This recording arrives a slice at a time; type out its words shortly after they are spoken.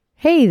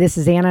Hey, this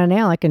is Anna and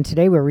Alec, and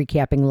today we're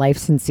recapping life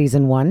since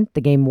season 1,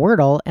 the game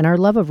Wordle, and our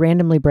love of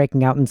randomly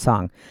breaking out in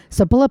song.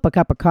 So pull up a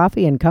cup of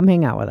coffee and come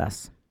hang out with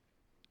us.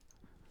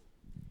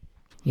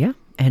 Yeah,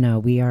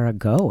 and we are a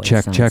go.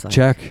 Check.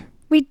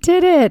 We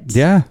did it.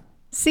 Yeah.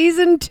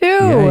 Season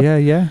 2.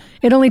 Yeah.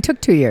 It only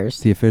took 2 years.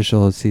 The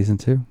official is season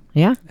 2.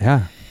 Yeah?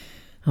 Yeah.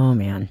 Oh,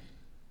 man.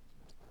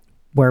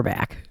 We're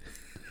back.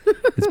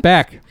 It's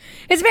back.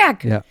 It's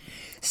back. Yeah.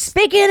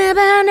 Speaking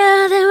about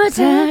nothing we're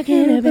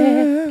talking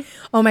about.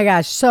 Oh my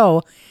gosh.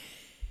 So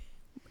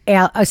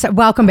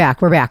welcome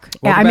back. We're back.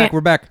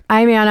 We're back.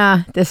 I'm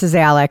Anna. This is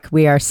Alec.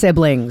 We are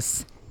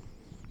siblings.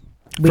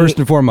 First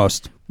and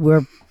foremost.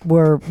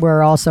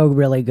 We're also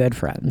really good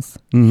friends.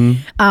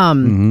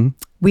 Mm-hmm.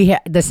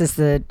 This is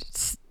the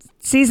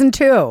season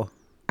 2.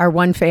 Our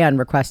one fan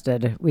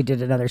requested we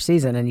did another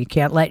season, and you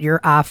can't let your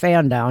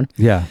fan down.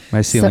 Yeah.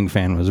 My ceiling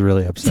fan was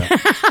really upset.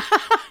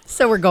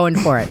 So we're going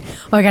for it.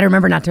 Oh, I got to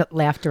remember not to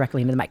laugh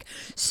directly into the mic.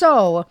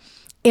 So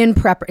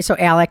so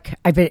Alec,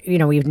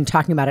 we've been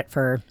talking about it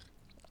for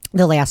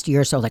the last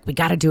year. So like, we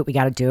got to do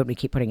it. We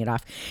keep putting it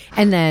off.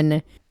 And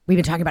then we've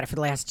been talking about it for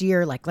the last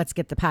year. Like, let's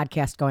get the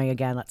podcast going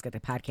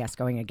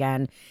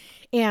again.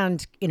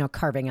 And,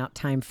 carving out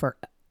time for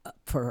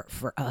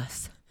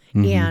us.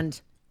 Mm-hmm.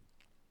 And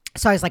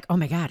so I was like, oh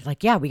my God,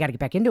 like, yeah, we got to get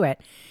back into it.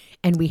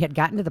 And we had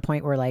gotten to the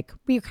point where like,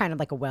 we were kind of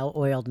like a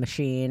well-oiled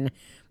machine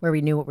where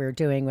we knew what we were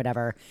doing,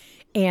 whatever.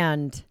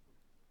 And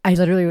I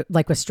literally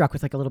like was struck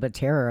with like a little bit of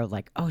terror of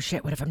like, oh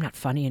shit, what if I'm not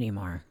funny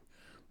anymore?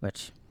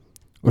 What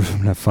if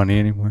I'm not funny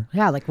anymore?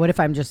 Yeah. Like, what if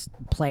I'm just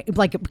like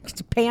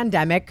it's a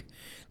pandemic?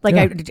 Like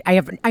yeah.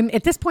 I'm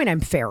at this point, I'm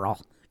feral.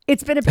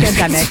 It's been a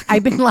pandemic.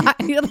 I've been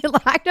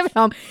locked up at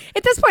home.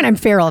 At this point, I'm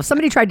feral. If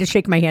somebody tried to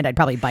shake my hand, I'd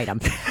probably bite them.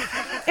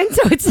 And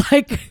so it's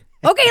like,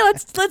 okay,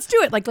 let's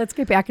do it. Like, let's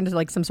get back into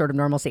like some sort of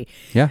normalcy.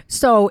 Yeah.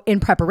 So in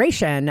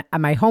preparation,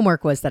 my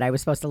homework was that I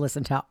was supposed to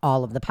listen to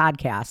all of the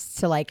podcasts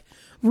to like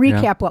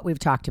recap what we've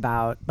talked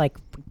about, like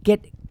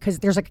because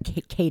there's like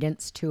a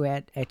cadence to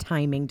it, a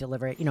timing,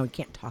 delivery. You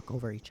can't talk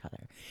over each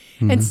other.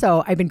 Mm-hmm. And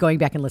so I've been going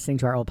back and listening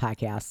to our old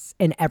podcasts,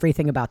 and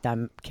everything about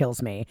them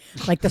kills me.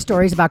 Like the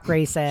stories about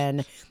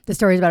Grayson, the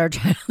stories about our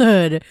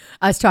childhood,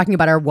 us talking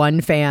about our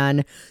one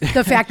fan,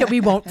 the fact that we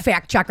won't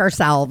fact check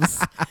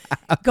ourselves.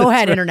 Go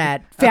ahead,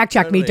 internet. Fact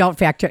check me. Don't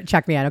fact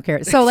check me. I don't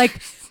care. So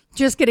like,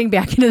 just getting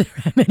back into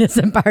the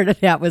reminiscent part of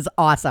that was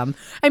awesome.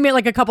 I mean,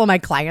 like a couple of my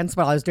clients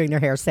while I was doing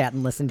their hair sat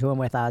and listened to them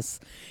with us.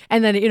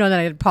 And then, then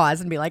I'd pause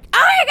and be like, oh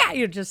my God,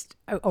 you're just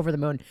over the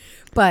moon.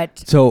 But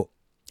so,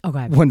 go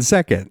ahead. 1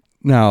 second.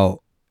 Now,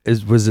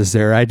 was this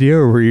their idea,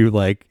 or were you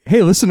like,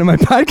 hey, listen to my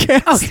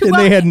podcast? And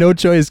they had no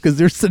choice because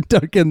they're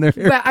stuck in there.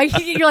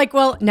 But you're like,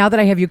 well, now that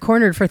I have you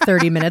cornered for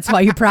 30 minutes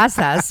while you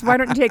process, why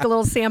don't you take a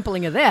little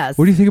sampling of this?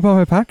 What do you think about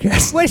my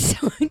podcast?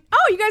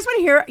 You guys want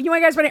to hear?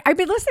 I've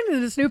been listening to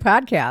this new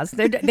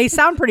podcast. They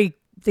sound pretty.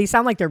 They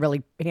sound like they're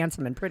really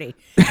handsome and pretty.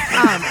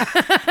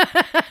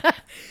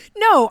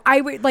 No,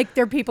 I would like.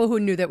 There are people who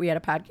knew that we had a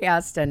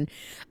podcast, and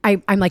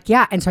I'm like,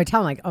 yeah. And so I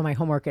tell them like, oh, my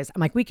homework is. I'm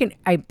like, we can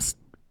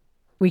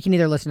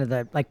either listen to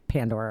the like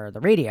Pandora or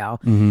the radio,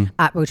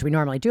 which we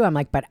normally do. I'm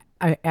like, but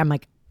I'm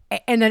like,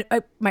 and then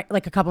a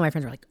couple of my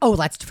friends were like, oh,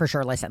 let's for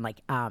sure listen.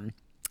 Like,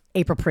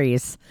 April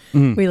Preece,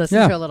 we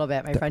listened to a little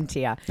bit. My friend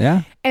Tia,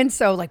 and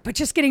so like, but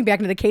just getting back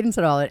into the cadence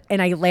of all,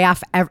 and I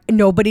laugh.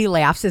 Nobody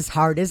laughs as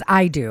hard as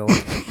I do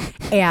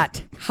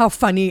at how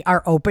funny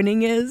our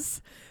opening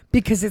is,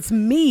 because it's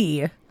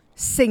me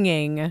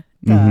singing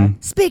the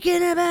speaking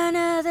about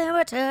nothing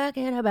we're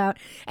talking about,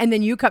 and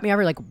then you cut me off.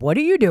 You're like, what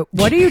are you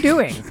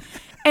doing?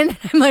 And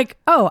I'm like,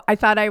 oh, I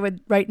thought I would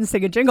write and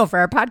sing a jingle for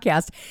our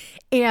podcast.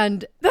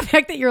 And the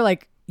fact that you're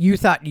like, you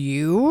thought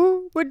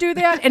you would do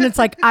that? And it's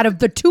like, out of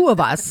the two of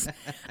us,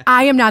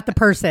 I am not the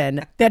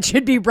person that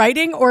should be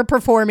writing or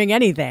performing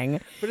anything.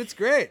 But it's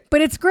great.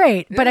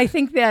 Yeah. But I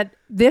think that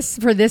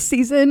for this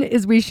season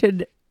is we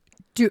should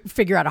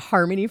figure out a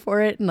harmony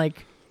for it. And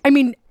like, I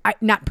mean,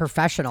 not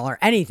professional or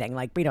anything.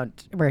 Like it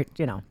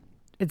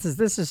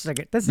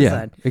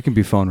can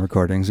be phone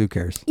recordings. Who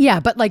cares? Yeah,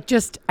 but like,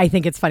 I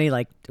think it's funny.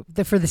 Like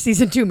for the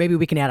season 2, maybe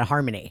we can add a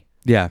harmony.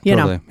 Yeah,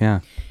 totally. Yeah.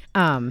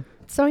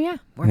 So yeah,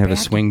 we have a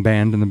swing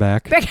band in the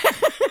back.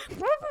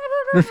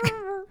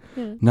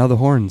 Now the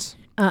horns.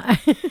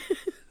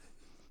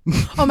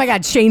 Oh my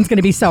God, Shane's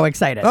gonna be so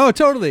excited. Oh,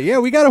 totally. Yeah,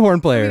 we got a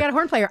horn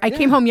player. I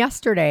came home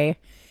yesterday.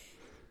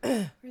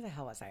 Where the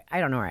hell was I? I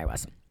don't know where I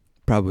was.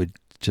 Probably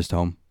just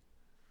home.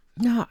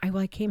 No,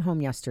 I came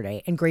home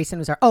yesterday, and Grayson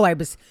was I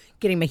was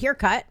getting my hair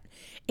cut,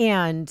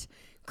 and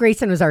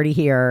Grayson was already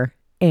here,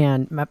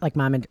 and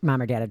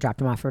mom or dad had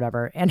dropped him off or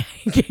whatever, and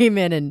I came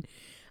in and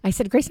I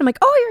said, Grayson, I'm like,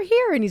 oh, you're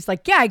here, and he's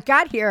like, yeah, I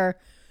got here.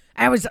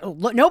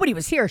 Nobody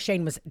was here.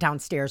 Shane was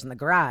downstairs in the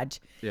garage.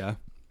 Yeah.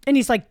 And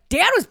he's like,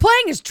 Dad was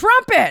playing his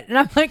trumpet, and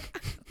I'm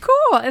like,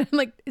 cool. And I'm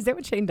like, is that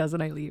what Shane does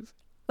when I leave?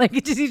 Like,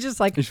 he's just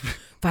like,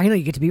 finally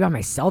you get to be by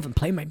myself and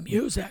play my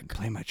music.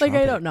 Play my trumpet.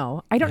 Like, I don't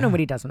know. I don't know what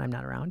he does when I'm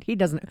not around. He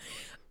doesn't.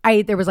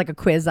 There was like a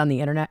quiz on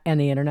the internet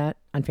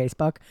on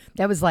Facebook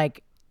that was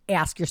like,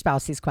 ask your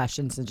spouse these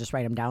questions and just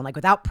write them down, like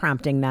without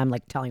prompting them,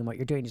 like telling them what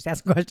you're doing, just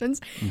ask questions.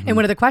 And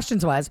one of the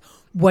questions was,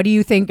 what do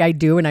you think I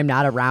do when I'm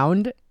not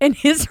around? And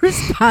his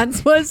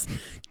response was,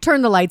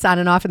 turn the lights on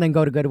and off and then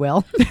go to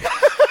Goodwill.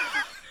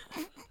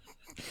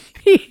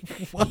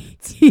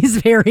 He's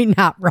very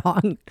not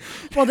wrong.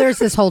 Well, there's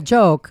this whole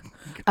joke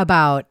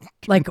about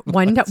like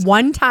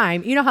one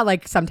time, you know how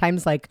like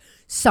sometimes like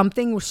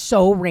something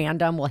so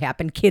random will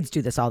happen. Kids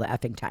do this all the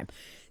effing time.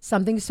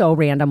 Something so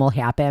random will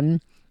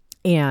happen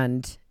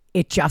and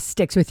it just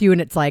sticks with you,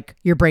 and it's like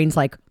your brain's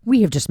like,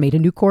 we have just made a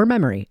new core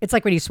memory. It's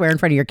like when you swear in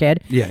front of your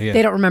kid. Yeah.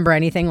 They don't remember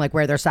anything like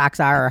where their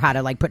socks are or how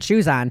to like put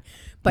shoes on,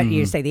 but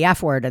you say the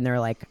F word and they're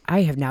like,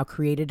 I have now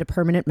created a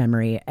permanent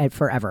memory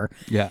forever.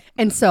 Yeah.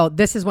 And so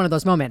this is one of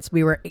those moments.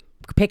 We were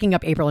picking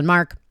up April and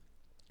Mark.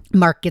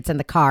 Mark gets in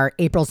the car.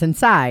 April's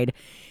inside.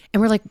 And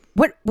we're like,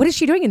 what is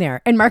she doing in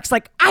there? And Mark's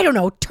like, I don't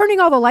know,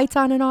 turning all the lights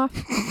on and off.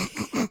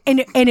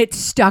 and it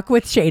stuck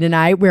with Shane and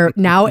I, where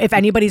now if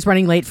anybody's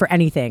running late for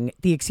anything,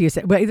 the excuse,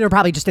 well, they're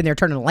probably just in there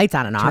turning the lights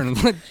on and off.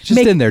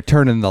 In there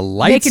turning the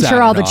lights on. Making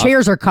sure all the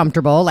chairs are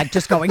comfortable, like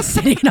just going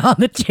sitting in all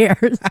the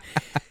chairs.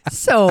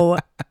 So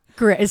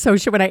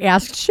when I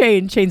asked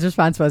Shane's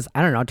response was,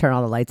 I don't know, turn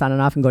all the lights on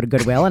and off and go to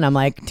Goodwill. And I'm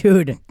like,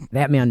 dude,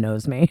 that man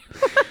knows me.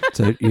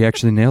 So you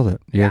actually nailed it.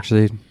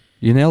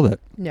 You nailed it.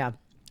 Yeah.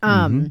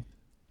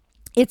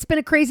 It's been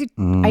a crazy,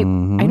 I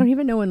don't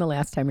even know when the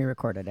last time we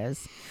recorded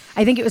is.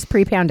 I think it was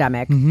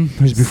pre-pandemic. It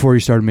was before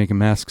you started making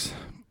masks.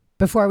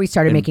 Before we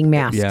started making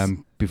masks. Yeah,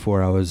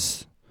 before I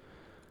was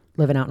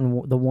living out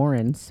in the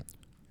Warrens.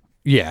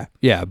 Yeah,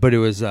 but it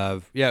was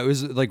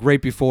like right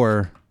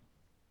before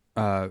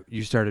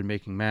you started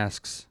making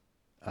masks.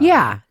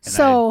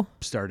 So I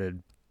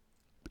started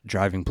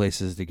driving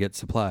places to get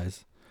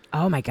supplies.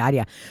 Oh my God,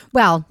 yeah.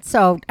 Well,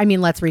 so I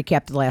mean, let's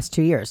recap the last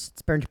 2 years.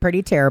 It's been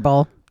pretty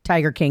terrible.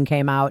 Tiger King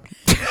came out.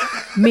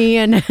 me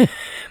and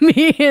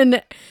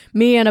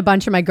a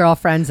bunch of my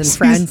girlfriends and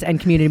friends and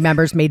community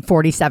members made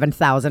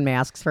 47,000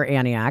 masks for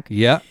Antioch.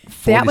 Yeah,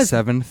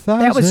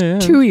 47,000. That was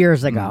 2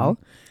 years ago.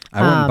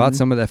 I went and bought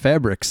some of that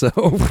fabric. So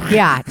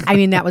yeah, I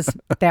mean that was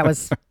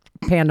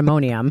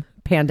pandemicmonium.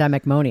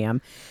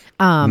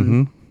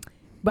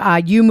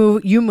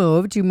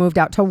 You moved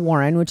out to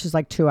Warren, which is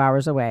like 2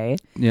 hours away.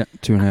 Yeah,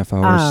 2.5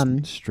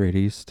 hours straight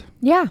east.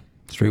 Yeah.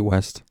 Straight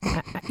west.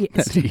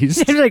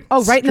 East. It's like,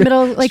 right in the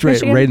middle of Lake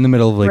Michigan? Right in the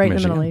middle of Lake Michigan. Right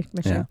in the middle of Lake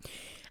Michigan. Yeah.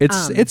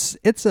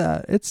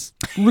 It's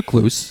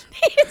recluse.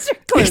 It's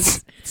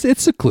recluse.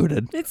 It's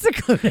secluded. It's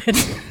secluded.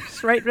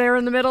 It's right there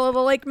in the middle of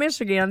the Lake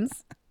Michigans.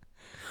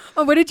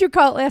 Oh, what did you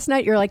call it last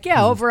night? You're like,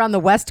 yeah, over on the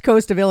west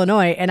coast of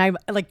Illinois. And I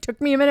like took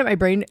me a minute, my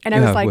brain, and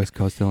I was like, West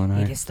Coast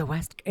Illinois. It is the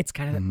west. It's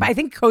kind of, but I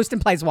think coast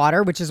implies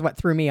water, which is what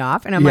threw me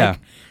off. And I'm like,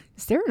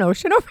 is there an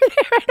ocean over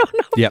there? I don't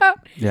know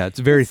about. Yeah, it's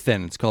very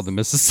thin. It's called the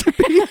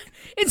Mississippi.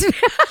 It's.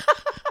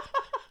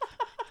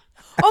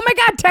 Oh my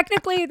God!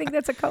 Technically, I think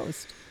that's a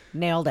coast.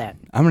 Nailed it.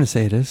 I'm gonna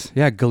say it is.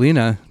 Yeah,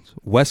 Galena,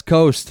 West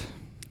Coast.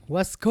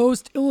 West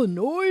Coast,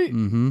 Illinois.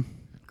 Mm-hmm.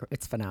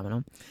 It's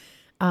phenomenal.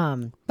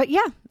 But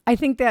yeah, I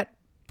think that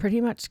pretty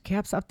much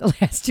caps up the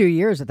last 2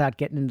 years without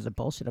getting into the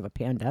bullshit of a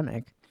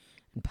pandemic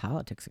and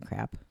politics and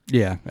crap.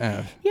 Yeah.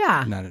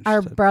 Yeah. Not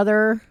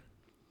interested.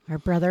 Our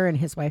brother and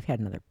his wife had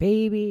another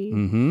baby.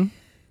 Mm-hmm.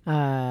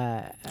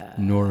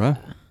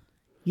 Nora.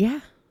 Yeah.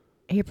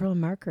 April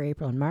and Mark.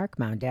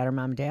 Mom and dad are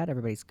mom and dad.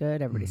 Everybody's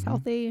good. Everybody's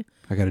healthy.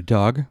 I got a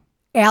dog.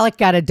 Alec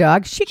got a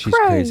dog. She's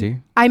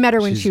crazy. I met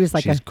her when she was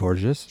like she's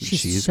gorgeous.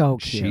 She's so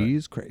cute.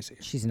 She's crazy.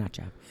 She's a nut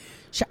job.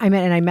 I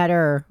met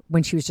her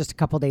when she was just a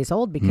couple days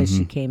old because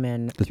she came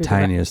in the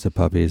tiniest of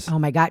puppies. Oh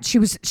my God.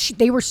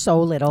 They were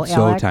so little,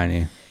 so Alec.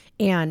 tiny.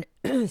 And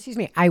excuse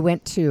me, I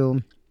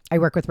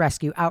work with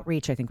Rescue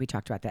Outreach. I think we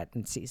talked about that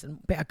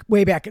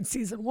way back in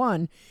season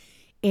 1.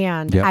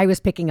 And I was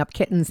picking up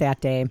kittens that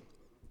day.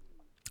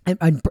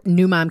 A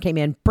new mom came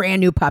in, brand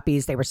new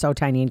puppies. They were so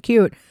tiny and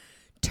cute.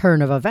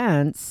 Turn of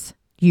events.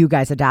 You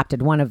guys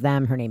adopted one of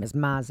them. Her name is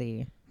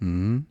Mozzie.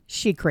 Mm-hmm.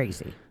 She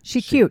crazy.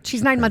 She cute.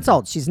 She's 9 months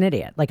old. She's an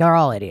idiot. Like are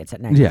all idiots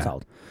at 9 months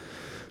old.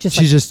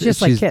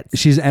 Just like kids.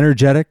 She's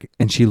energetic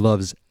and she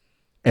loves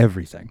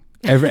everything.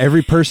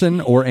 Every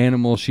person or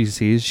animal she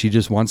sees, she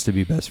just wants to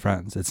be best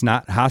friends. It's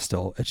not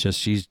hostile. It's just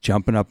she's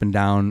jumping up and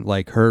down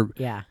like her.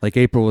 Yeah. Like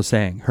April was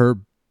saying, her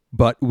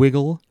butt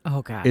wiggle.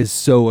 Oh God. Is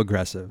so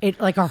aggressive. It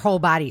like her whole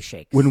body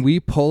shakes. When we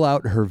pull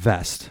out her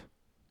vest,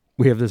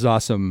 we have this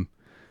awesome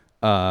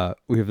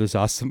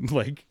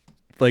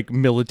like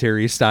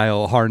military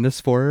style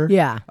harness for her.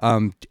 Yeah.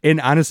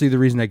 And honestly, the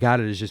reason I got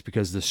it is just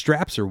because the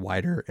straps are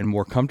wider and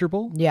more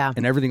comfortable. Yeah.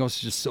 And everything else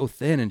is just so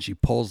thin, and she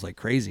pulls like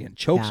crazy and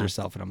chokes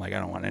herself. And I'm like, I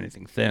don't want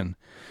anything thin.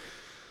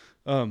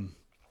 And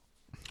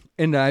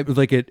I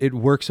like it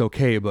works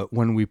okay, but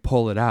when we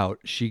pull it out,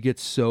 she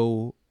gets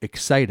so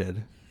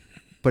excited,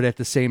 but at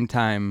the same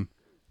time,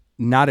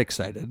 not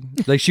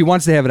excited. Like she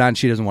wants to have it on,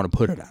 she doesn't want to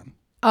put it on.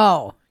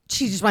 Oh,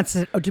 she just wants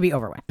to be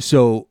over with.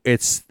 So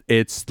it's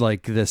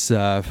like this.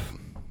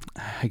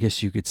 I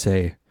guess you could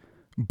say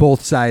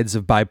both sides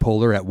of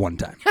bipolar at one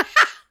time.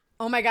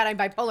 Oh my God, I'm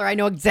bipolar. I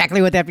know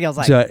exactly what that feels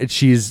like. So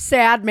she's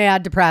sad,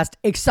 mad, depressed,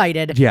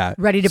 excited, yeah,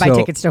 ready to buy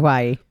tickets to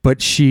Hawaii.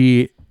 But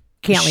she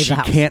can't leave the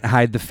house. She can't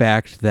hide the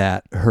fact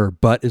that her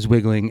butt is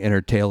wiggling and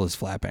her tail is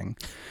flapping.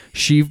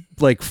 She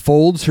like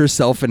folds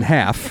herself in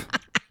half.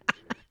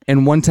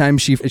 And one time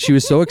she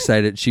was so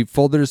excited, she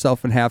folded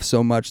herself in half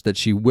so much that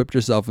she whipped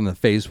herself in the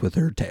face with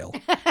her tail.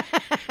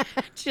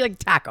 She like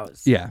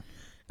tacos. Yeah.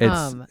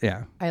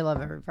 Yeah. I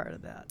love every part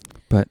of that.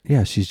 But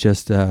yeah, she's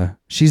just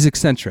she's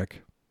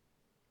eccentric.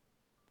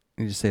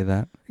 Did you say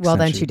that? Well,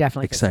 then she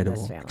definitely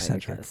excitable, fits in this family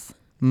eccentric.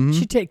 Mm-hmm.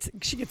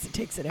 She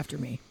takes it after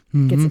me.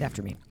 Mm-hmm. Gets it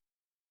after me.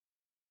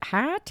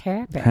 Hot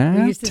topic.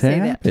 We used to say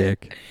that.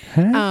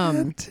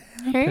 Hot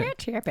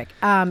topic.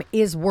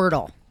 Is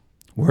Wordle.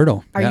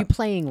 Wordle. Are you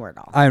playing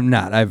Wordle? I'm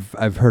not.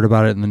 I've heard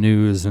about it in the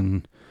news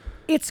and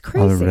it's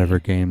crazy. All the whatever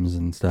games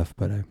and stuff,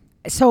 but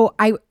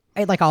I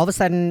like all of a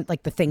sudden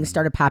like the things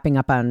started popping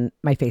up on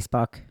my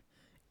Facebook.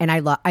 And I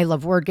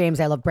love word games.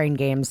 I love brain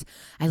games.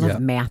 I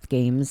love math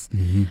games.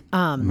 Mm-hmm.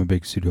 I'm a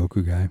big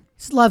Sudoku guy.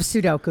 Love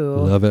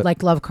Sudoku. Love it.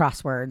 Like love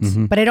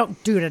crosswords. But I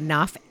don't do it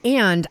enough.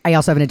 And I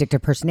also have an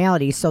addictive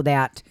personality so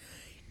that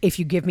if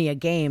you give me a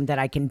game that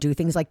I can do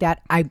things like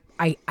that, I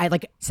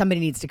like somebody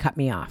needs to cut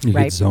me off. You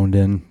right? get zoned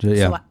in.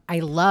 Yeah. So I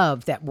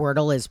love that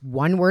Wordle is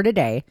one word a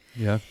day.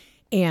 Yeah.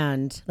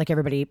 And like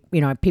everybody,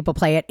 people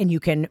play it and you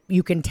can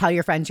tell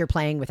your friends you're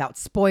playing without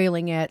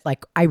spoiling it.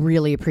 Like I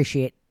really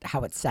appreciate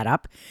how it's set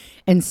up.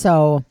 And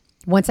so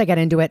once I got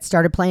into it,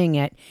 started playing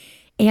it,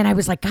 and I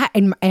was like, God,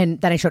 and then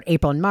I showed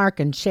April and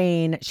Mark and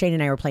Shane. Shane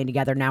and I were playing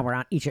together. Now we're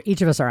on each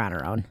of us are on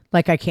our own.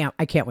 Like I can't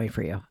wait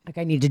for you. Like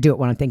I need to do it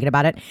when I'm thinking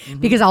about it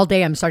because all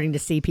day I'm starting to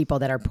see people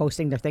that are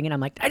posting their thing and I'm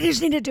like, I just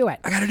need to do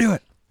it. I gotta do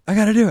it.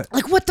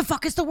 Like what the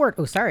fuck is the word?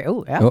 Oh, sorry.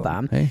 Oh,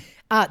 F-bomb. Hey.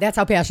 That's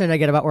how passionate I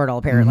get about Wordle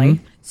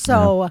apparently.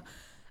 So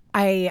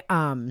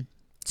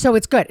so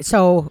it's good.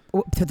 So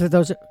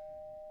those,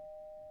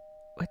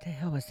 what the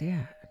hell was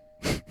that?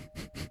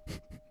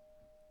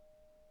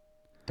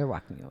 They're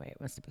walking away.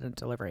 It must have been a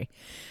delivery.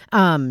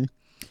 Totally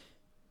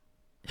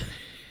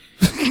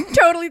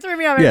threw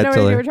me off. I had no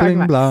idea what you were talking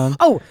about. Blong.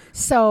 Oh,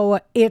 so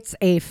it's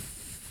a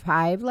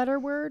 5-letter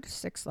word,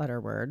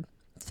 6-letter word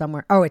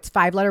somewhere. Oh, it's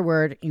 5-letter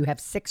word. You have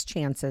 6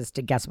 chances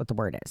to guess what the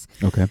word is.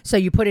 Okay. So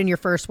you put in your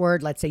first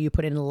word. Let's say you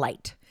put in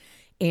light.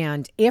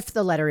 And if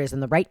the letter is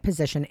in the right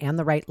position and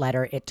the right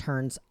letter, it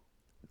turns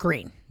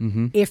green.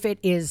 Mm-hmm. If it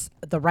is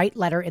the right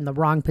letter in the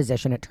wrong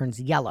position, it turns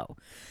yellow.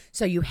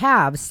 So you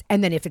have,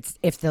 and then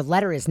if the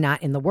letter is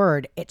not in the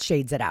word, it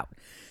shades it out.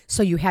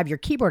 So you have your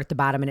keyboard at the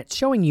bottom and it's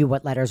showing you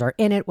what letters are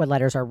in it, what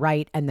letters are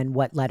right, and then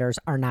what letters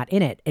are not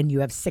in it. And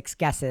you have 6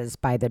 guesses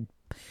by deduction.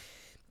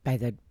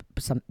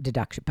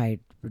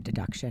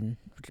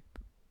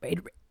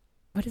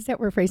 What is that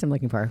word phrase I'm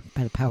looking for?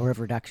 By the power of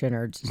reduction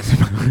or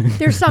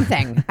there's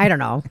something. I don't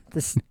know.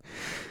 This.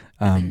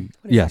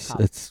 Yes,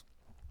 it's.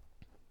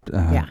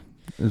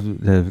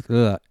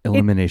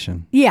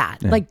 Elimination. Yeah,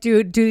 like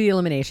do the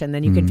elimination,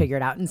 then you can figure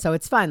it out. And so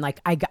it's fun. Like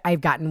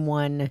I've gotten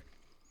one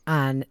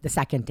on the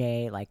second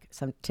day. Like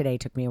today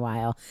took me a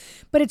while,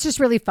 but it's just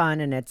really fun.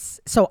 And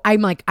it's so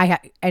I'm like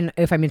and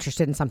if I'm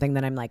interested in something,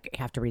 then I'm like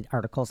have to read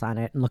articles on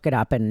it and look it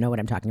up and know what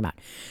I'm talking about.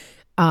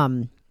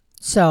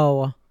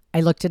 So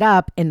I looked it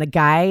up, and the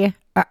guy,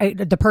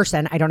 the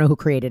person, I don't know who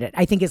created it.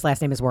 I think his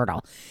last name is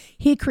Wordle.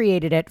 He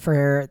created it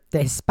for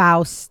his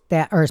spouse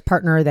or his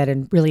partner that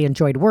really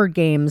enjoyed word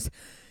games.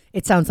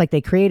 It sounds like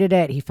they created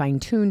it. He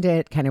fine-tuned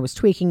it, kind of was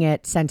tweaking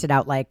it, sent it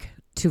out like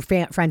to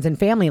friends and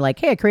family, like,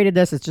 hey, I created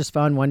this. It's just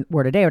fun, 1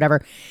 word a day,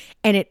 whatever.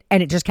 And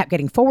it just kept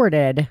getting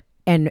forwarded,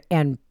 and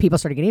people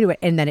started getting into it,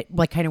 and then it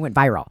like kind of went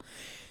viral.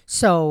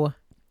 So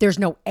there's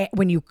no,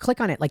 when you click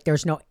on it, like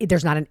there's not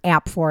an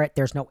app for it.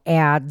 There's no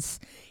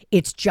ads.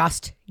 It's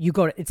just,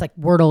 it's like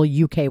Wordle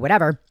UK,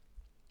 whatever.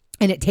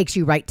 And it takes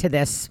you right to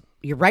this.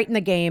 You're right in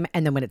the game.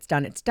 And then when it's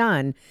done, it's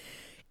done.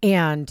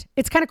 And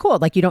it's kind of cool.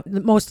 Like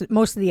most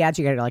of the ads,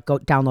 you got to like go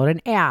download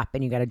an app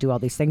and you got to do all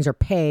these things or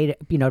paid,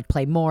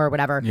 play more or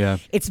whatever. Yeah.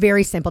 It's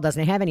very simple.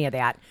 Doesn't have any of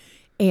that.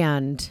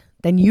 And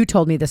then you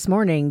told me this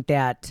morning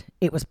that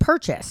it was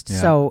purchased.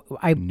 Yeah. So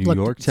I New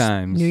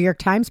York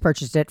Times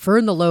purchased it for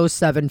in the low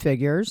 7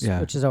 figures,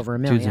 which is over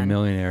 $1 million. She's a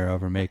millionaire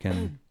over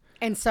making.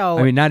 And so,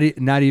 I mean,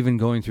 not even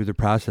going through the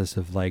process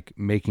of like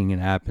making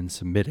an app and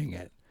submitting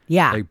it.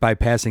 Yeah, like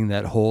bypassing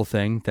that whole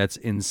thing. That's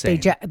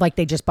insane.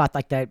 They just bought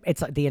like the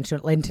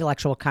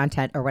intellectual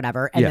content or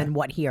whatever, and then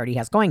what he already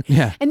has going.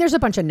 Yeah, and there's a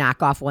bunch of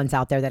knockoff ones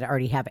out there that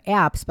already have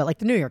apps, but like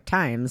the New York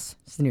Times,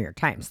 it's the New York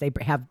Times. They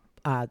have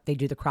they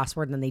do the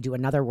crossword and then they do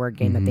another word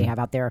game that they have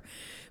out there.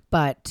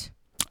 But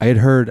I had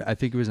heard, I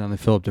think it was on the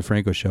Philip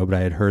DeFranco show, but I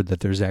had heard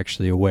that there's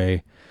actually a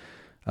way,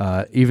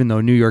 even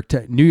though New York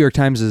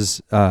Times is.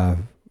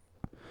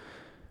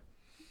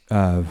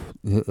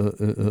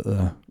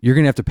 You're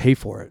gonna have to pay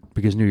for it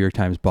because New York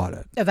Times bought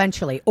it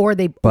eventually, or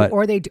they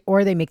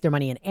make their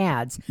money in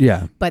ads.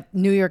 Yeah. But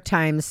New York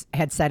Times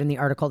had said in the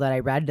article that I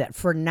read that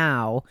for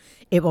now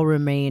it will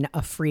remain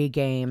a free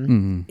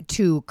game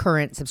to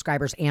current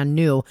subscribers and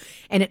new.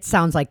 And it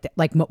sounds like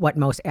what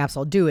most apps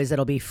will do is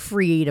it'll be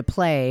free to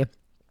play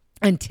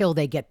until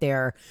they get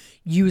their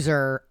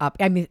user up.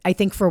 I mean, I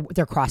think for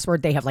their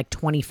crossword, they have like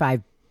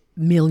 25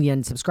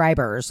 million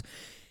subscribers.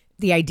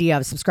 The idea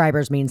of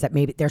subscribers means that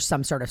maybe there's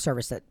some sort of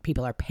service that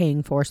people are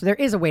paying for. So there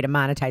is a way to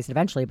monetize it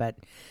eventually, but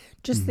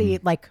just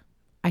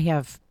I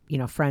have,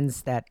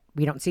 friends that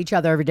we don't see each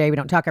other every day. We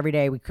don't talk every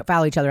day. We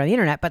follow each other on the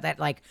internet, but that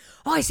like,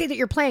 oh, I see that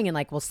you're playing, and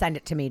like, will send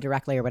it to me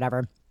directly or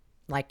whatever.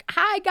 Like,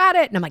 hi, got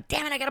it. And I'm like,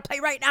 damn it, I got to play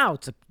right now.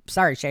 It's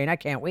sorry, Shane, I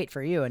can't wait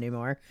for you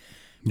anymore.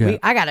 Yeah.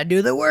 I got to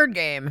do the word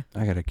game.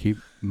 I got to keep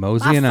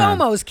moseying on.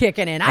 My FOMO's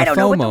kicking in. I don't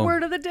know what the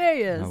word of the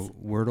day is.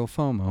 Wordle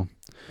FOMO.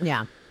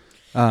 Yeah.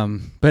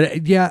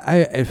 But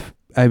yeah,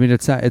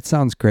 it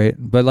sounds great,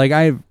 but like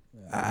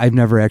I've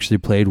never actually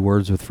played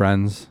Words with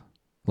Friends.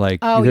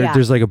 Like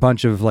there's like a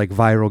bunch of like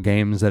viral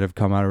games that have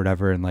come out or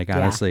whatever, and like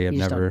honestly, I've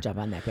never don't jump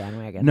on that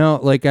bandwagon. No,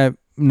 like I've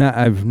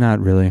not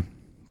really,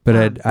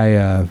 but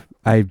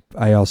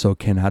I also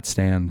cannot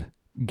stand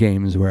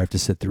games where I have to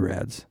sit through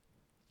ads.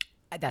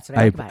 That's what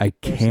I like about it. I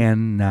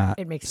cannot.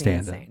 It makes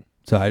stand me insane.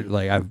 It. So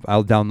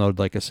I'll download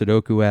like a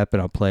Sudoku app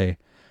and I'll play.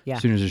 Yeah.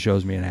 As soon as it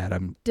shows me an ad,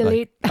 I'm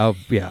delete. Like,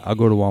 I'll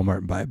go to Walmart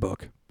and buy a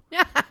book.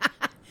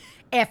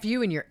 F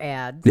you and your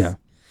ads. Yeah.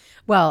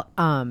 Well,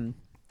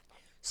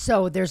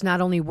 so there's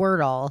not only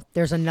Wordle,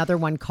 there's another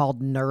one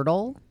called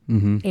Nerdle,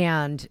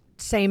 and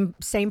same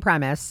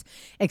premise,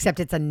 except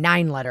it's a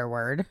 9-letter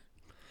word.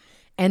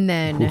 And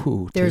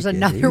then there's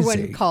another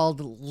one called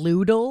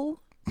Loodle.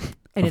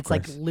 And it's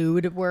like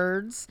lewd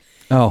words.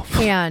 Oh.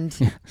 And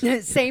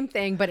same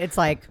thing, but it's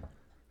like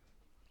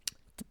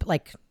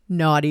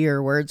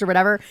naughtier words or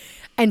whatever.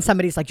 And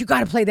somebody's like, you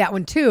got to play that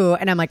one too.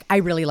 And I'm like, I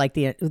really like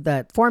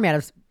the format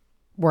of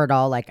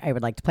Wordle. Like, I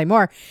would like to play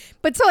more.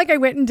 But so like I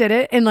went and did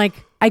it, and like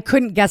I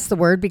couldn't guess the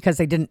word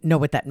because I didn't know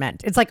what that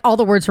meant. It's like all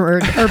the words from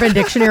Urban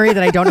Dictionary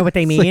that I don't know what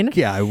they mean. Like,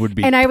 yeah, I would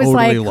be. And I was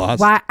totally like, lost.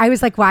 why? I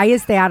was like, why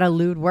is that a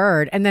lewd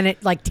word? And then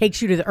it like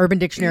takes you to the Urban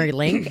Dictionary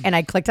link, and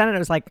I clicked on it. And I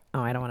was like, oh,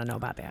 I don't want to know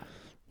about that.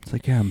 It's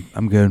like, yeah,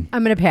 I'm good.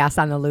 I'm going to pass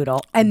on the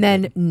Loodle. And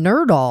then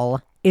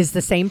Nerdle is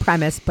the same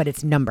premise, but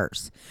it's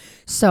numbers.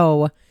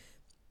 So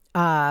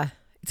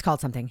it's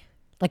called something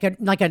like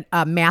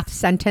a math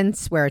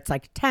sentence where it's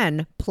like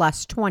 10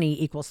 plus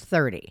 20 equals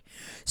 30.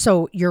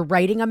 So you're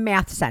writing a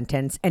math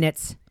sentence and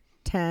it's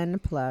 10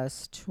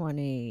 plus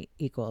 20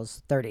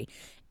 equals 30.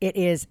 It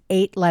is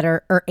 8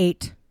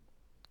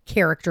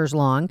 characters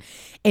long,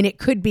 and it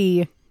could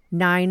be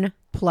 9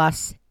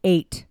 plus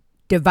 8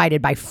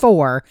 divided by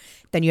 4,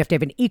 then you have to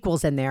have an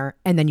equals in there,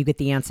 and then you get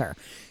the answer.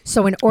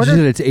 So in order,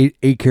 you said it's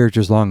eight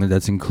characters long, and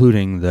that's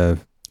including the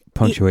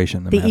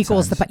punctuation. The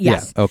equals,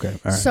 yes. Yeah, okay.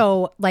 All right.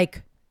 So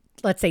like,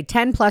 let's say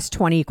 10 plus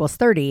 20 equals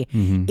 30.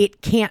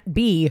 It can't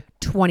be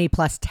 20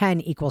 plus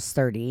 10 equals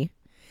 30.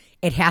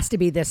 It has to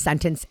be this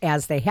sentence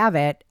as they have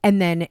it.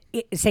 And then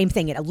same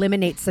thing, it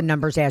eliminates the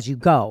numbers as you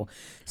go.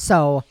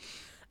 So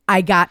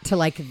I got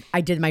to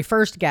I did my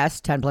first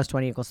guess, 10 plus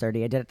 20 equals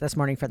 30. I did it this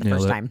morning for the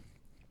first time.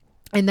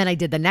 And then I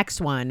did the next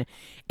one,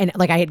 and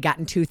like I had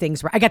gotten 2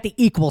 things right. I got the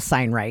equal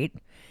sign right,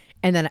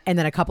 and then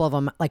a couple of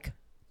them, like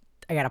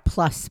I got a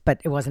plus,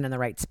 but it wasn't in the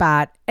right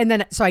spot. And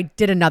then so I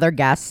did another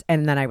guess,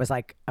 and then I was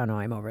like, oh no,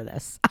 I'm over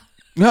this.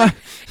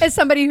 As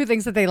somebody who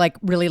thinks that they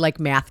really like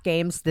math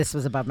games, this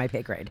was above my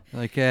pay grade.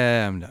 Like,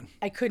 I'm done.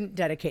 I couldn't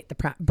dedicate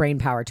the brain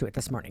power to it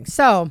this morning.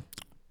 So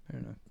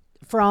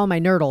for all my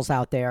nerdles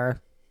out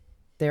there,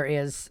 there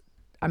is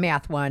a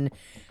math one.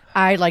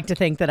 I like to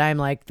think that I'm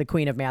like the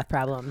queen of math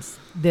problems.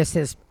 This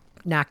has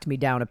knocked me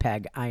down a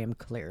peg. I am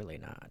clearly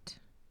not.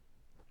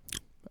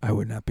 I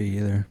would not be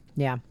either.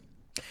 Yeah.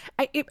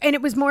 And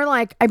it was more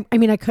like, I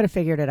mean, I could have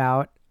figured it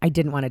out. I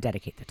didn't want to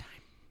dedicate the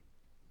time.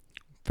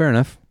 Fair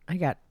enough. I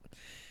got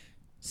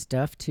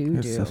stuff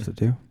to do. Stuff to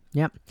do.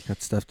 Yep.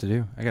 Got stuff to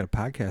do. I got a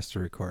podcast to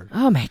record.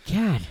 Oh my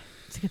God.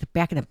 Let's get the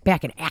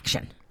back in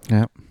action.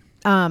 Yep.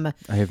 I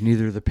have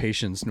neither the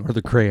patience nor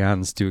the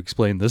crayons to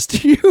explain this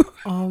to you.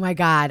 Oh my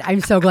God. I'm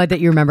so glad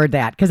that you remembered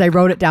that, because I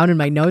wrote it down in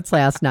my notes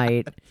last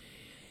night.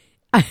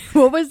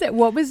 What was it?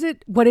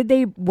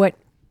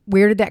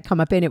 Where did that come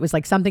up in? It was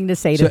like something to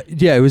say to.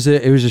 Yeah, it was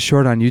a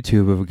short on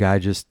YouTube of a guy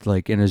just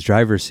like in his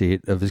driver's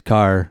seat of his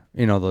car,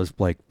 those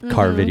like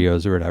car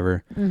videos or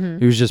whatever.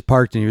 He was just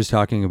parked and he was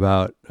talking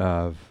about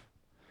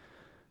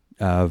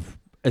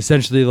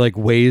essentially like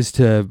ways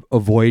to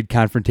avoid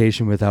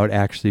confrontation without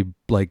actually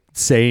like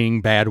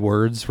saying bad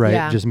words, right?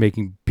 Yeah. Just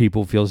making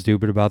people feel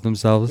stupid about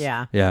themselves.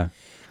 Yeah. Yeah.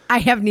 I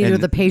have neither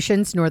the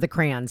patience nor the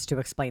crayons to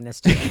explain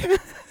this to you.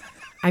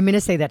 I'm going to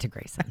say that to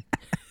Grayson,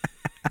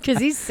 because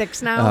he's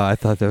 6 now. Oh, I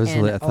thought that was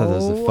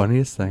the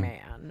funniest thing.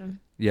 Man.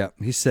 Yeah,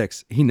 he's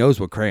 6. He knows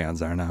what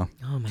crayons are now.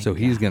 Oh my so God.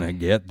 He's going to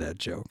get that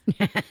joke.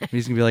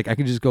 He's going to be like, I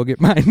can just go get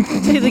mine.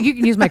 He's like, you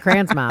can use my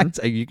crayons, Mom. It's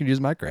like, you can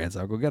use my crayons.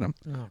 I'll go get them.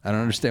 Oh, I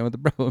don't understand what the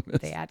problem is.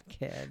 That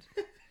kid.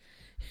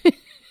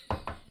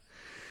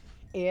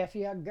 If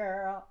your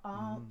girl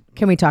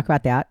Can we talk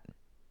about that?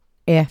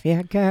 If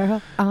your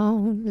girl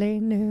only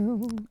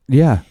knew.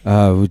 Yeah,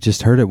 we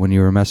just heard it when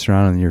you were messing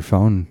around on your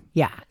phone.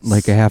 Yeah.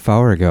 Like a half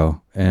hour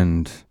ago.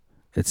 And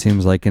it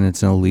seems like, and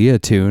it's an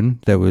Aaliyah tune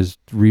that was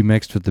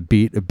remixed with the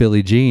beat of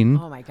Billie Jean.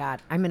 Oh my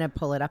God. I'm going to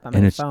pull it up on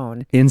my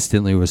phone.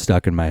 Instantly was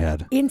stuck in my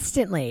head.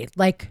 Instantly.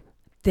 Like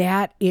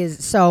that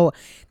is so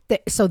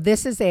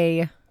this is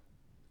a,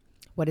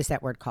 what is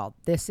that word called?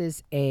 This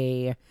is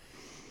a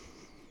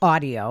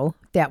audio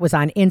that was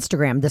on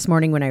Instagram this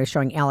morning when I was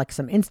showing Alex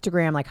some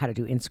Instagram, like how to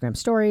do Instagram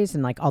stories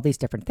and like all these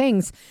different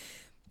things.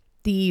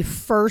 The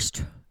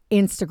first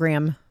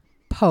Instagram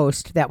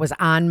post that was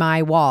on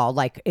my wall,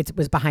 like it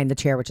was behind the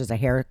chair, which is a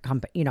hair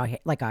company,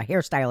 like a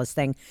hairstylist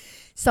thing.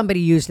 Somebody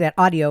used that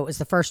audio. It was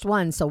the first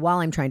one. So while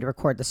I'm trying to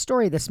record the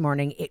story this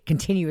morning, it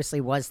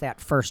continuously was that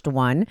first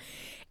one.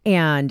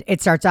 And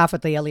it starts off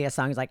with the Aaliyah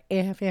song. It's like,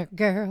 if your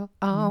girl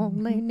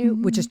only knew,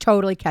 which is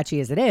totally catchy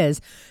as it is.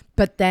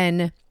 But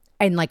then,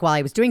 and like while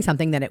I was doing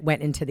something, then it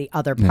went into the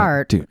other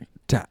part.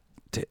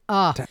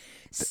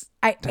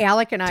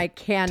 Alec and I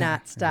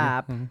cannot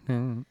stop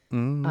singing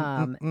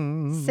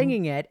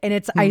it.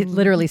 And I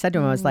literally said to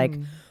him, I was like,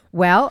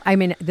 well, I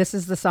mean, this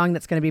is the song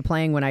that's going to be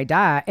playing when I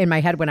die, in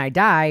my head when I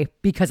die,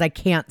 because I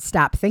can't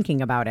stop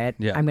thinking about it.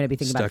 Yeah. I'm going to be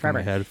thinking about it forever.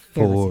 In my head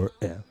forever.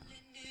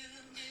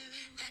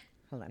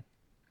 Hold on.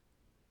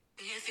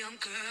 If your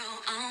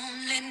girl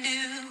only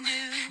knew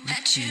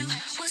that you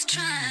was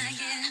trying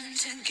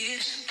to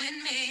get with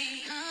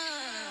me.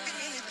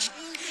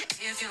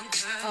 If your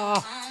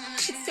girl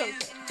it's so good.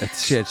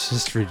 It's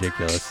just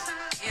ridiculous.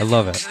 I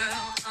love it.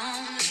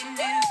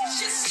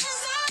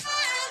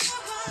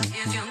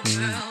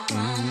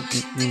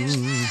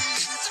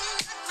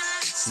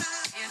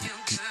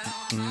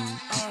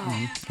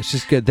 It's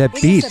just good. That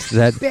beat,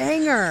 that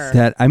banger.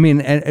 That I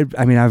mean,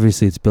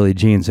 obviously it's Billie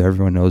Jean, so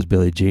everyone knows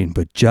Billie Jean.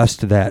 But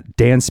just that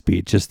dance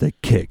beat, just the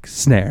kick,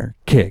 snare,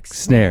 kick,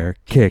 snare,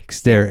 kick,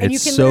 snare. And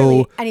it's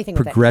so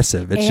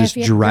progressive. It's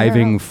just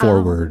driving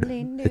forward.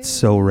 It's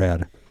so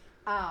rad.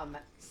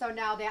 So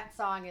now that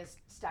song is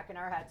stuck in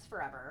our heads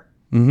forever.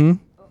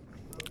 Mm-hmm.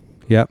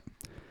 Yep.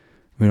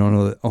 We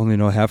only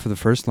know half of the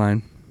first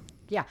line.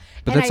 Yeah.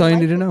 But that's all you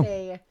need to know.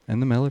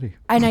 And the melody.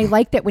 And I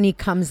like that when he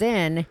comes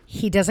in,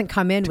 he doesn't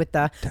come in with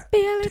the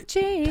Billie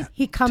Jean.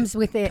 He comes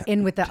with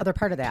the other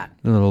part of that.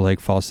 The little like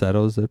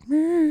falsettos.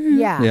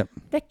 Yeah. Yep.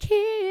 The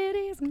kid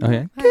is. Oh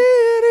yeah.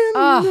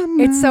 Oh,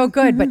 it's so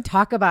good. But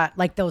talk about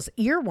like those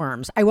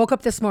earworms. I woke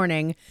up this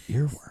morning.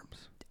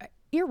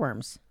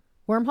 Earworms.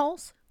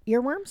 Wormholes?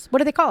 Earworms? What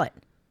do they call it?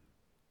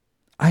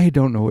 I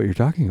don't know what you're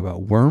talking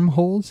about.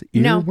 Wormholes?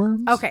 Earworms?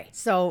 No. Okay.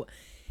 So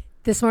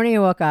this morning I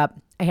woke up.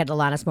 I had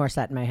Alanis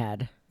Morissette in my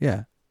head.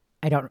 Yeah.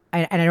 I don't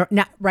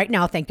right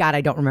now, thank God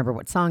I don't remember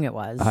what song it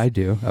was. I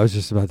do. I was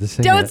just about to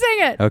sing Don't sing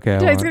it. Okay.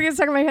 It's going to get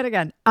stuck in my head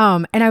again.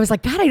 And I was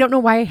like, God, I don't know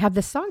why I have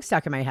this song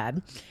stuck in my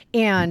head.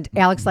 And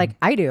Alex like,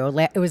 I do.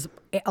 It was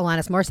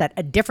Alanis Morissette.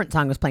 A different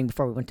song was playing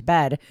before we went to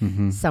bed.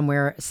 Mm-hmm.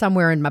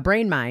 Somewhere in my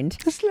brain mind.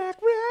 Just like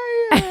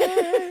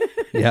Ryan.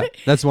 Yeah,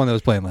 that's the one that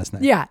was playing last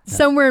night. Yeah.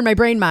 Somewhere in my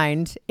brain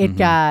mind, it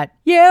got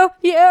you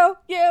ought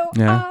to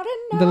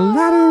know. The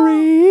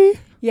lottery.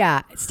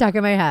 Yeah, it's stuck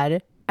in my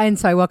head. And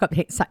so I woke up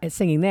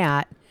singing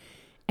that.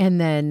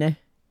 And then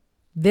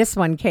this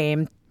one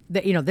came,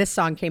 this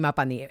song came up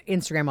on the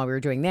Instagram while we were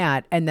doing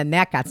that. And then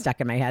that got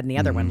stuck in my head and the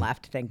other one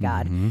left, thank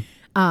God.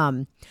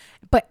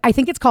 But I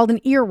think it's called an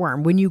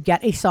earworm when you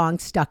get a song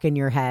stuck in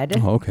your head.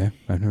 Oh, okay.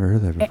 I've never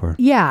heard that before.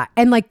 Yeah.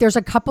 And like there's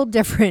a couple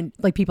different,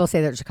 like people say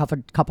there's a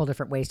couple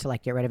different ways to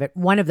like get rid of it.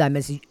 One of them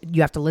is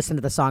you have to listen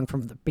to the song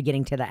from the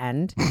beginning to the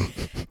end.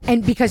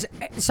 And because,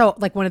 so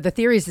like one of the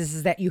theories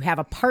is that you have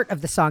a part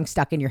of the song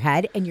stuck in your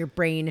head and your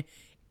brain,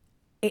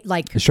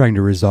 it's trying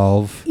to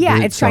resolve.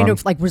 Yeah, it's trying to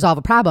like resolve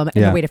a problem.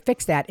 And the way to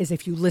fix that is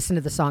if you listen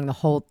to the song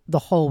the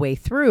whole way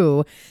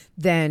through,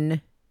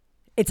 then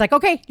it's like,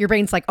 okay, your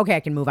brain's like, okay, I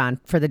can move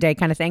on for the day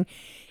kind of thing.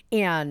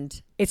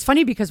 And it's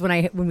funny because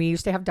when we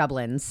used to have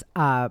Dublins,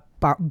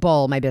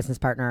 Bull, my business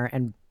partner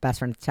and best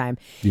friend at the time.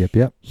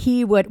 Yep.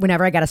 He would,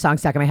 whenever I got a song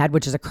stuck in my head,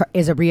 which is a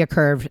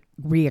reoccurative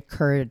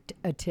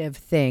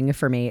thing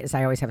for me, is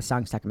I always have a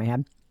song stuck in my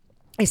head,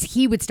 is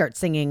he would start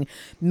singing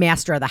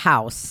Master of the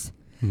House.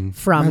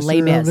 From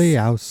Les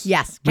Mis.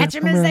 Yes. Catch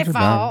them as they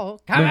fall.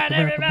 Come on,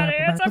 everybody.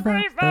 It's a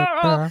free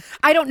fall.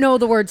 I don't know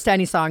the words to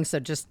any song, so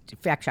just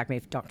fact check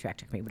me. Don't fact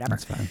check me, whatever.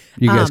 That's fine.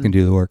 You guys can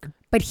do the work.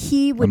 But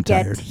he would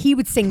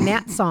sing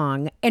that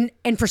song,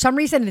 and for some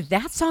reason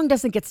that song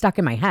doesn't get stuck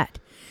in my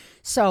head.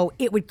 So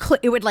it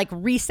would like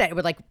reset. It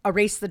would like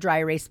erase the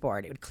dry erase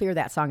board. It would clear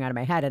that song out of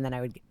my head, and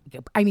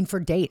then for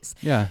days.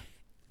 Yeah.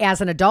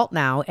 As an adult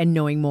now and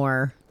knowing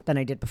more than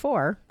I did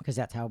before, because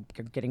that's how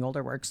getting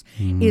older works,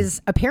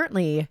 is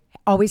apparently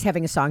always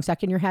having a song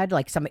stuck in your head.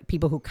 Like some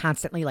people who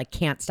constantly like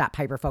can't stop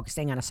hyper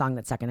focusing on a song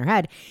that's stuck in their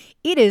head.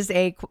 It is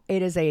a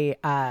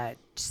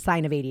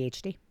sign of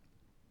ADHD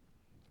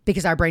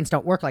because our brains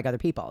don't work like other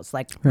people's.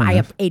 Like I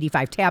have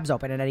 85 tabs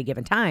open at any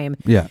given time.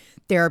 Yeah.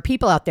 There are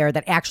people out there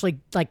that actually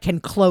like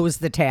can close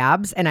the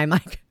tabs, and I'm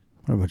like,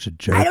 what a bunch of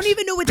jerks. I don't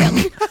even know what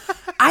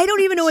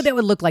that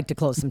would look like to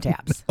close some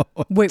tabs. No,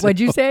 wait, what'd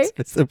you say?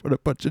 I said, what a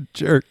bunch of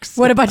jerks.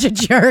 What a bunch of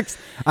jerks.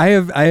 I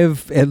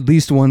have at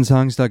least one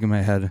song stuck in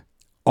my head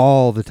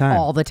all the time.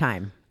 All the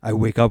time. I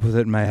wake up with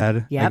it in my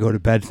head. Yep. I go to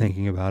bed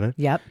thinking about it.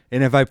 Yep.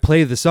 And if I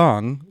play the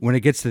song, when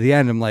it gets to the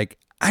end, I'm like,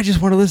 I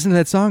just want to listen to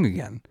that song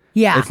again.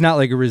 Yeah. It's not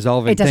like a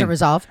resolving It doesn't thing.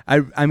 resolve.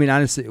 I mean,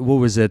 honestly, what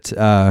was it?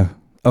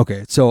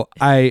 Okay, so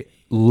I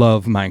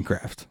love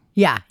Minecraft.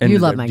 Yeah, And you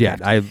love Minecraft.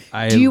 Yeah,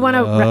 I do you want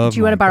to borrow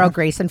Minecraft.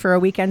 Grayson for a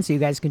weekend so you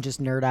guys can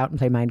just nerd out and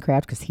play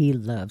Minecraft because he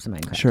loves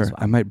Minecraft? Sure, as well.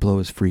 I might blow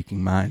his freaking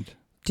mind.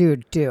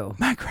 Dude, do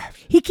Minecraft.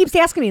 He keeps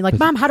asking me like,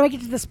 "Mom, how do I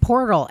get to this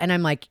portal?" And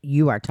I'm like,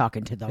 "You are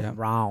talking to the Yeah.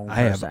 wrong I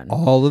have person."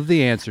 all of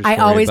the answers. I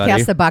for always you, buddy.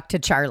 pass the buck to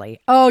Charlie.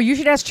 Oh, you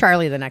should ask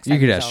Charlie the next time. You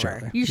could he's ask over.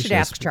 Charlie. You should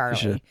ask Charlie. You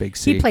should big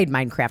C. He played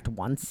Minecraft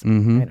once.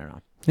 Mhm. I don't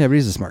know. Yeah, but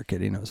he's a smart kid.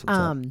 He knows what's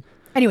up.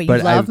 Anyway, But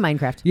you love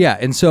Minecraft. Yeah,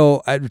 and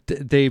so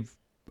they've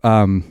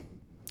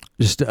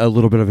just a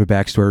little bit of a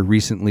backstory.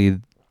 Recently,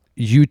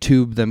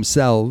 YouTube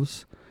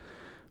themselves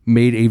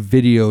made a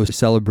video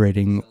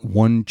celebrating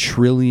 1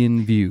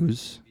 trillion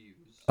views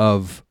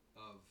of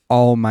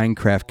all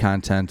Minecraft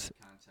content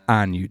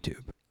on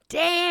YouTube.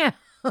 Damn.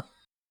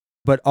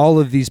 But all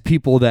of these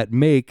people that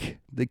make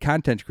the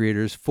content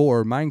creators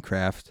for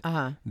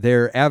Minecraft,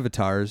 their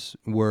avatars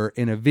were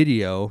in a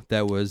video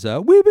that was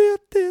 "We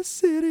built this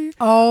city,"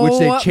 Oh, which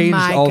they changed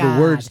my all God.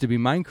 the words to be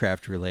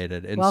Minecraft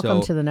related. And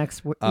Welcome so, to the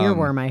next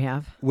earworm I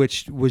have.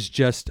 which was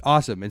just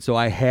awesome. And so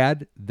I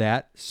had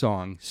that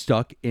song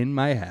stuck in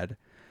my head,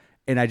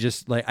 and I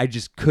just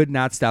could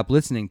not stop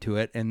listening to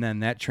it. And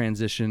then that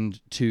transitioned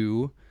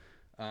to.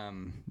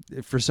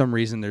 For some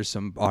reason, there's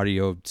some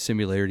audio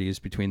similarities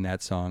between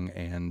that song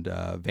and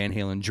Van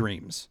Halen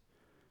 "Dreams."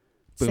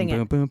 Sing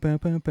it. Boom, boom,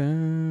 boom,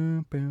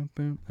 boom, boom,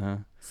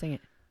 boom. Sing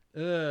it.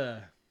 Oh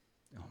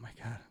my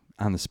God!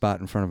 On the spot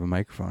in front of a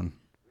microphone.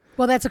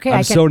 Well, that's okay.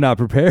 I'm so not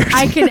prepared.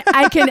 I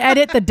can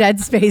edit the dead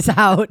space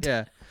out.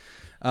 Yeah.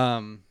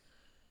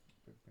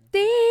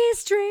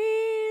 These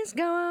dreams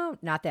go on.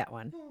 Not that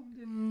one.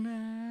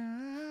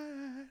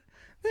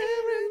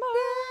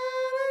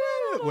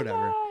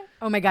 Whatever.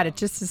 Oh my God! It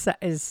just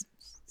is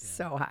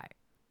so high.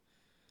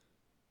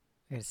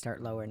 I gotta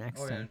start lower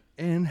next time.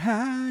 And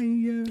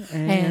higher,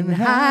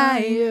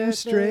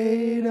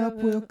 straight up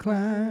we'll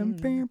climb.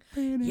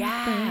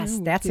 Yes,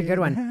 that's a good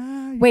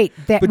one. Wait,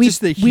 that But we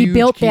just the we huge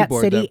built that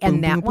keyboard, city boom,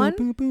 and that boom, one.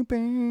 boom, boom,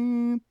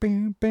 boom,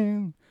 boom,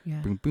 boom,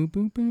 Yeah. boom, boom,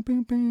 boom, boom,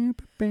 boom, boom,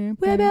 boom,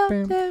 We boom, built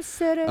boom. this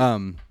city. Just All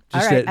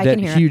right, I that can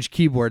hear it. huge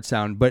keyboard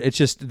sound, but it's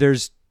just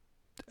there's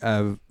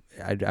I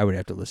would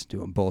have to listen to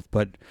them both,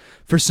 but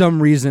for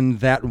some reason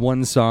that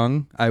one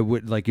song it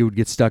would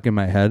get stuck in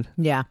my head,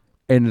 Yeah.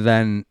 and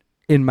then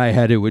in my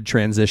head it would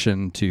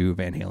transition to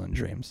Van Halen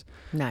 "Dreams."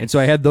 Nice. And so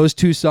I had those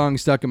two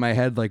songs stuck in my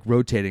head like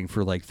rotating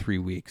for like 3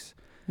 weeks.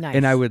 Nice.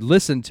 And I would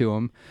listen to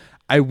them.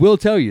 I will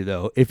tell you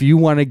though, if you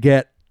want to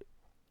get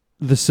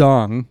the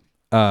song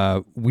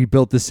 "We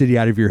Built the City"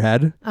 out of your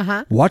head,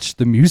 watch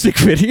the music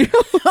video.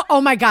 Oh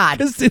my God.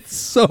 Because it's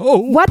so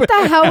What bad.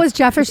 the hell was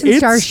Jefferson It's-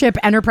 Starship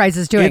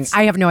Enterprises doing? it's-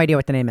 I have no idea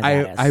what the name of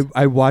that is.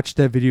 I watched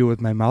that video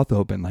with my mouth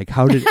open. Like,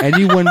 how did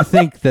anyone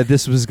think that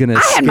this was going to I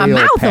had scale my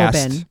mouth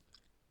past open.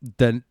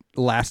 the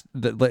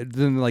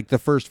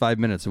first 5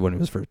 minutes of when it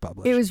was first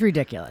published? It was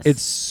ridiculous.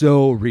 It's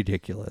so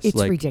ridiculous. It's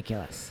like,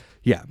 ridiculous.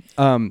 Yeah.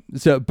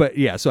 So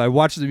I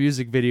watched the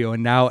music video,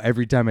 and now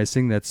every time I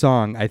sing that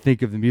song, I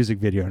think of the music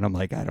video, and I'm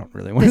like, I don't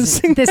really want to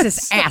sing. This that is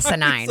song.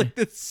 asinine. It's like,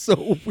 it's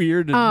so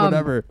weird and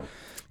whatever.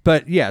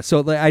 But yeah,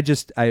 so like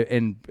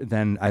and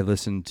then I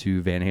listened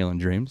to Van Halen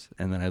 "Dreams,"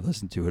 and then I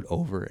listened to it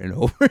over and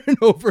over and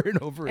over and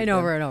over And again.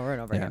 over and over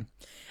and over Yeah.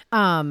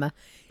 again.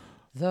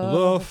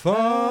 The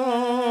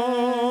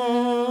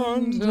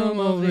phantom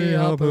of the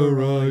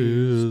opera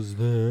is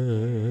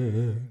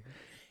there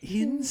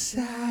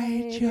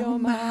inside your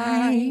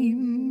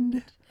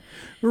mind.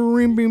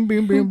 Ring, bing,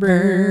 bing, bing,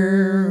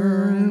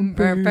 bing,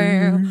 bing,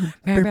 bing.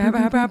 And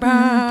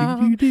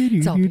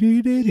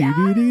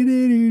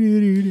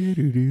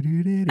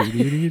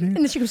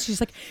then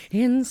she's like,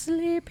 in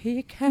sleep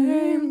he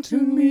came to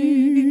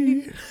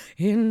me,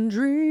 in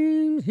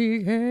dreams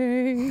he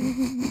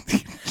came.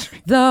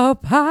 The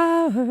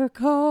power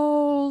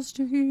calls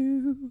to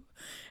you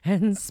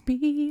and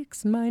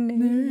speaks my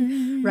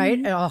name.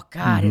 Right? Oh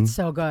God, it's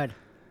so good.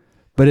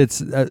 But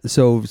it's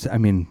I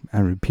mean,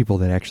 people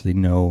that actually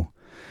know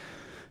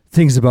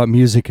things about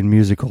music and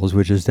musicals,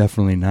 which is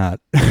definitely not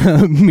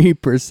me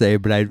per se,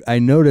 but I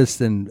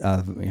noticed in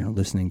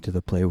listening to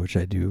the play, which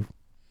I do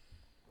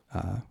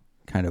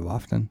kind of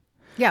often.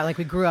 Yeah, like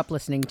we grew up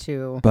listening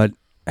to. But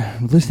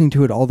listening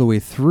to it all the way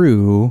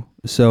through,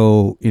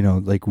 so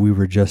like we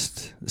were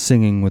just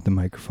singing with the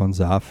microphones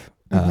off,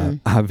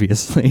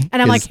 obviously.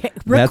 And I'm like, hey,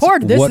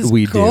 record, this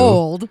is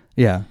gold.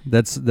 Yeah,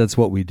 that's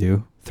what we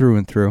do through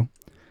and through.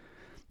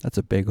 That's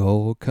a big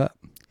old cup.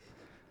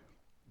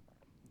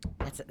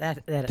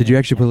 Did you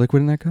actually put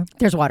liquid in that cup?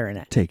 There's water in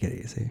it. Take it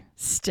easy.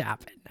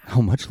 Stop it. How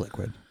much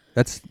liquid?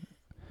 That's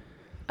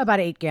about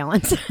 8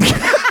 gallons.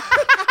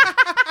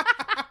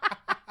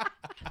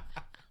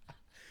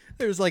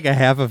 There's like a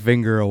half a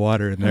finger of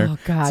water in there. Oh,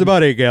 God. It's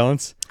about 8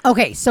 gallons.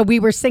 Okay, so we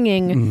were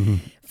singing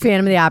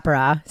Phantom of the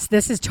Opera. So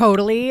this is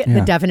totally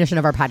the definition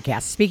of our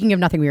podcast. Speaking of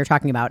nothing we were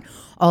talking about,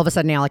 all of a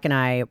sudden Alec and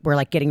I were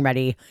like getting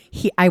ready.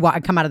 I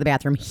come out of the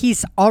bathroom.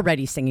 He's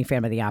already singing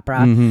Phantom of the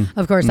Opera.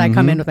 Of course, I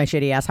come in with my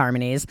shitty ass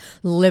harmonies,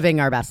 living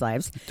our best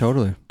lives.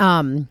 Totally.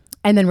 And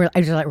then we're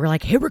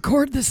like, hey,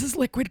 record. This is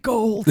liquid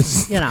gold.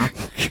 You know.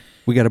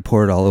 We got to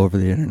pour it all over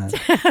the internet.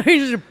 We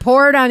just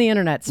pour it on the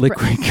internet.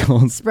 Liquid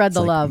gold. Spread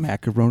the love.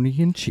 Macaroni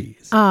and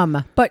cheese.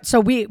 But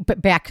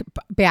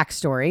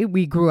backstory.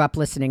 We grew up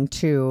listening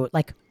to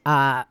like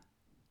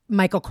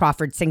Michael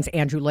Crawford sings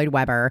Andrew Lloyd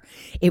Webber.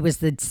 It was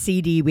the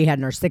CD we had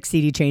in our 6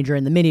 CD changer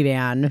in the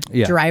minivan,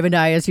 driving to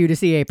ISU to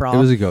see April. It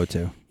was a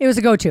go-to.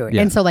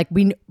 Yeah. And so like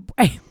we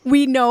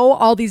know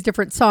all these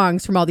different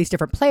songs from all these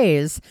different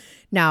plays.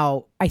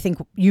 Now, I think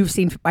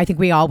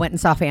we all went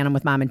and saw Phantom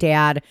with mom and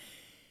dad.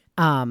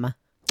 Michelle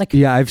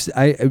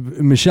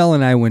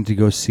and I went to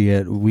go see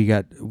it. We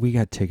got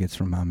tickets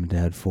from mom and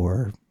dad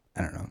for,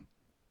 I don't know,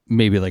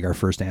 maybe like our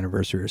first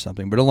anniversary or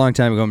something. But a long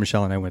time ago,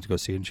 Michelle and I went to go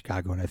see it in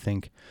Chicago, and I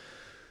think,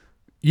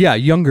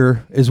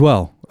 younger as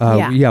well.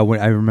 When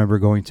I remember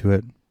going to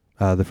it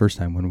the first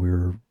time when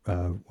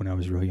I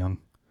was real young.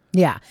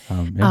 Yeah.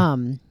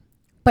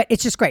 But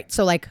it's just great.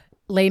 So like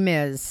Les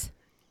Mis,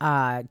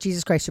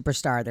 Jesus Christ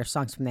Superstar. There's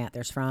songs from that.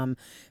 There's from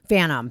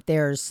Phantom.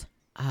 There's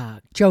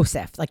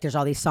Joseph. Like there's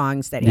all these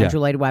songs that Andrew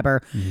Lloyd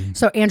Webber. Mm-hmm.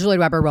 So Andrew Lloyd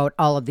Webber wrote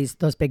all of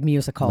those big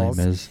musicals.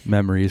 Les Mis,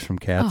 Memories from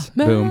Cats.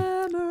 Boom.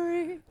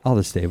 All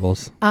the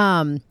staples.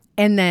 And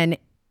then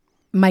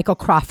Michael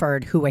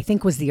Crawford, who I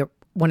think was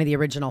one of the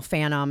original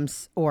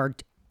Phantoms, or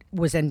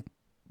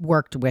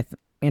worked with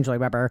Andrew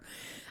Lloyd Webber.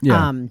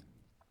 Yeah.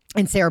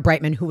 And Sarah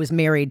Brightman, who was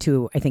married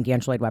to, I think,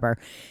 Andrew Lloyd Webber.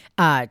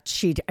 I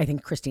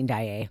think Christine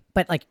Daae.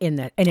 But like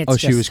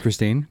she was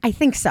Christine? I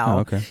think so. Oh,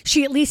 okay.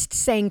 She at least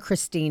sang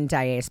Christine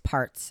Daae's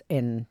parts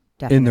in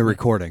the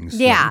recordings.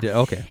 Yeah.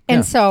 Okay.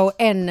 And so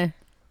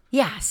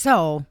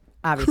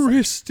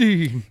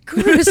obviously.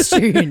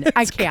 Christine.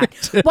 I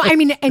can't. Well, I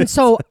mean, and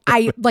so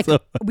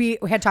we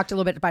had talked a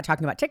little bit about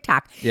talking about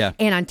TikTok. Yeah.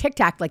 And on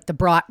TikTok, like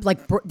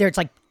there's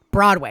like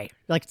Broadway,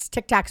 like it's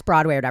TikTok's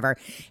Broadway or whatever.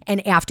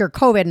 And after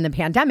COVID and the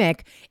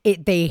pandemic,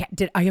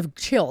 I have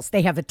chills.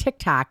 They have a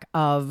TikTok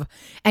of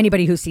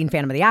anybody who's seen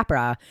Phantom of the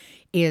Opera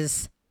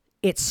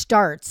it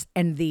starts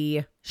and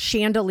the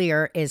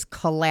chandelier is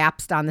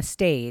collapsed on the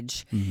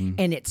stage,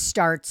 and it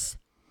starts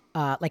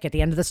like at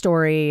the end of the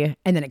story,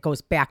 and then it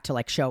goes back to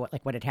like show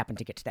like what had happened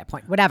to get to that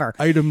point. Whatever.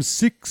 Item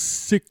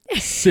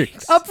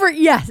 666. up for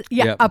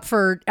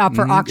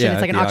auction.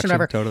 It's like an auction,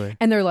 whatever. Totally.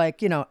 And they're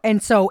like,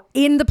 and so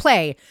in the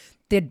play,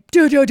 the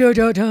do do do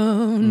do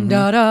dun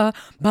da da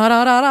ba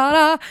da da da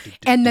da,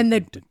 and then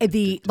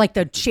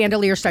the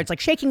chandelier starts like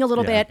shaking a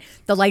little bit.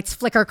 The lights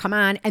flicker, come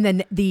on, and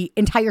then the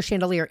entire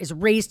chandelier is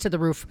raised to the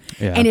roof,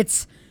 and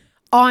it's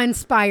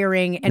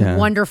awe-inspiring and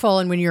wonderful.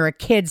 And when you're a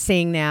kid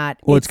seeing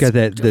that, it's got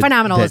that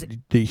phenomenal.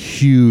 The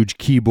huge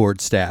keyboard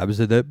stabs,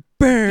 and you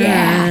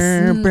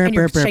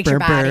shake your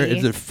body.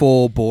 It's a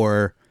full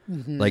bore,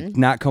 like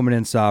not coming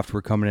in soft,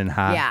 we're coming in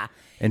hot,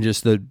 and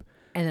just the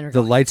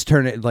lights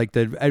turn it like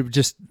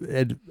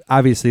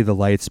obviously the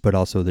lights, but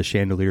also the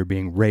chandelier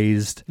being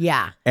raised.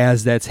 Yeah,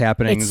 as that's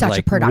happening, it's such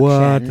like, a production.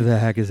 What the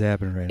heck is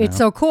happening right now? It's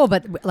so cool.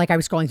 But like I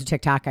was scrolling through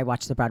TikTok, I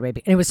watched the Broadway,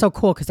 and it was so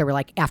cool because they were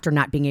like after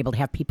not being able to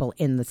have people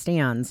in the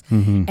stands,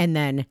 and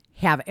then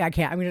get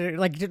a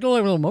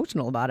little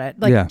emotional about it.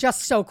 Like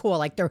just so cool.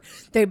 Like the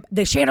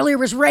chandelier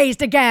was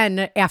raised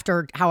again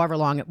after however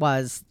long it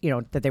was,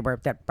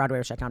 that Broadway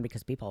was shut down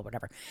because people,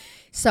 whatever.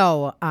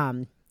 So,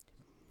 Phantom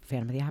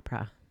of the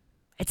Opera.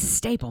 It's a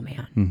staple,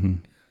 man. Mm-hmm.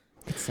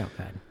 It's so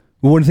good.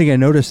 Well, one thing I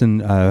noticed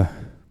in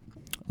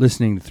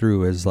listening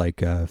through is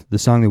like the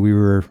song that we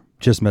were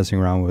just messing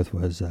around with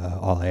was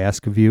All I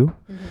Ask of You.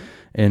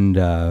 And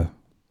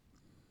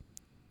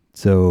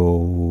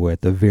so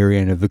at the very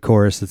end of the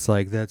chorus, it's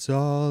like, that's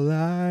all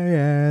I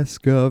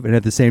ask of. And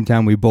at the same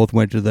time, we both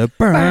went to the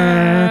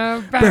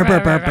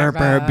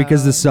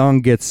because the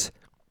song gets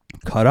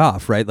cut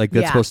off, right? Like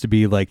that's supposed to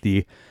be like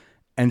the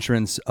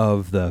entrance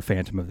of the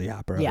Phantom of the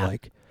Opera. Yeah.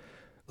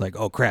 Like,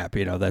 oh crap,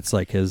 that's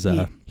like his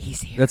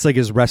he's here. That's like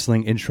his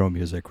wrestling intro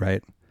music,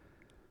 right?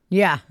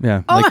 Yeah.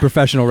 Yeah. Like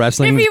professional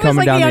wrestling coming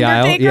like down the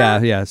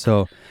aisle. Yeah.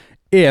 So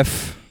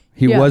if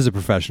he was a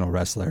professional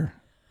wrestler,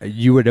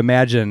 you would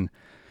imagine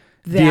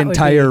the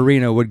entire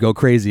arena would go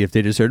crazy if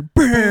they just heard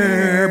random.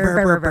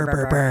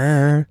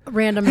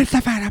 It's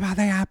the Phantom of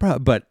the Opera.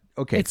 But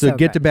okay, so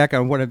get back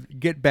on what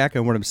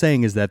I'm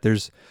saying is that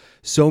there's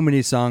so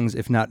many songs,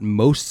 if not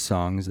most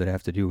songs, that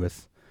have to do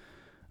with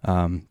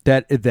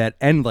that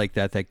end like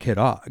that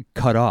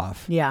cut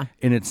off. Yeah.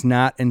 And it's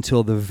not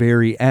until the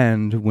very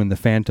end when the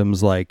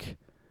Phantom's like,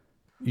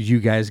 you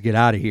guys get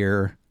out of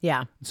here.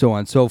 Yeah. So on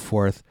and so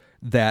forth,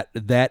 that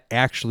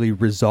actually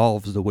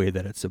resolves the way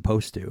that it's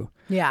supposed to.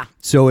 Yeah.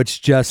 So it's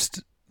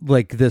just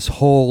like this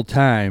whole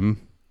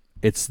time,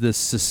 it's this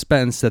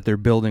suspense that they're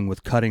building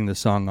with cutting the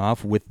song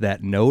off with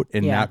that note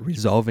and not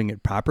resolving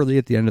it properly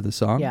at the end of the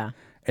song. Yeah.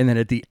 And then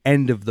at the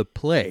end of the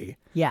play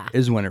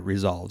is when it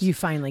resolves. You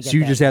finally get so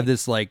you just have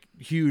this like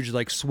huge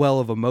like swell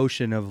of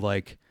emotion of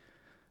like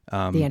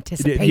the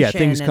anticipation. Yeah,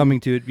 things coming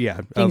to it.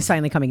 Yeah, things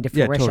finally coming to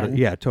fruition.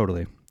 Yeah,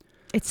 totally.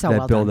 It's so that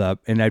well build done. up,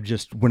 and I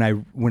just when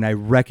I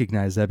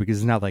recognize that, because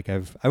it's not like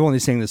I've only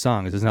sang the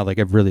songs. It's not like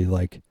I've really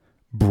like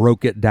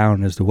broke it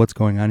down as to what's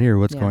going on here,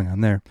 what's going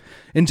on there,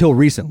 until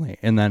recently,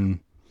 and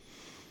then.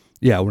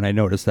 Yeah, when I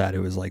noticed that, it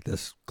was like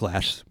this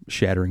glass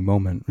shattering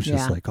moment. It was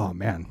just like, oh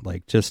man,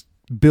 like just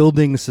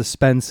building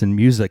suspense and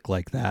music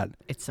like that.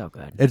 It's so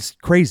good. It's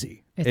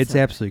crazy. It's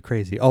absolutely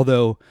crazy.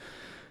 Although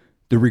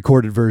the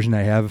recorded version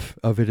I have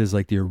of it is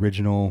like the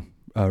original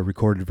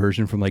recorded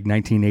version from like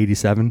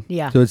 1987.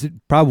 Yeah. So it's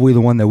probably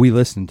the one that we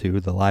listened to,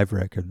 the live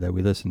record that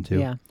we listened to.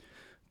 Yeah.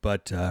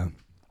 But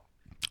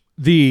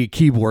the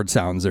keyboard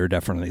sounds are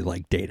definitely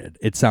like dated.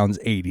 It sounds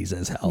 80s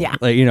as hell. Yeah.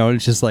 Like,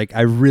 it's just like,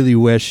 I really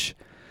wish...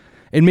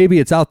 And maybe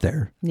it's out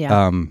there.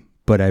 Yeah.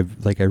 But I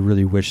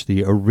really wish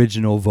the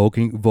original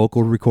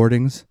vocal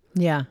recordings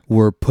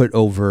were put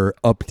over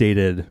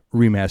updated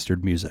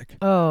remastered music.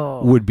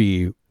 Oh. Would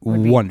be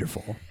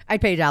wonderful.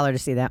 I'd pay $1 to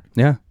see that.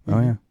 Yeah.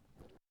 Oh yeah.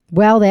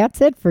 Well, that's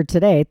it for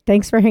today.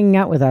 Thanks for hanging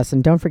out with us,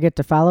 and don't forget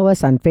to follow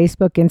us on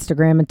Facebook,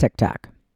 Instagram, and TikTok.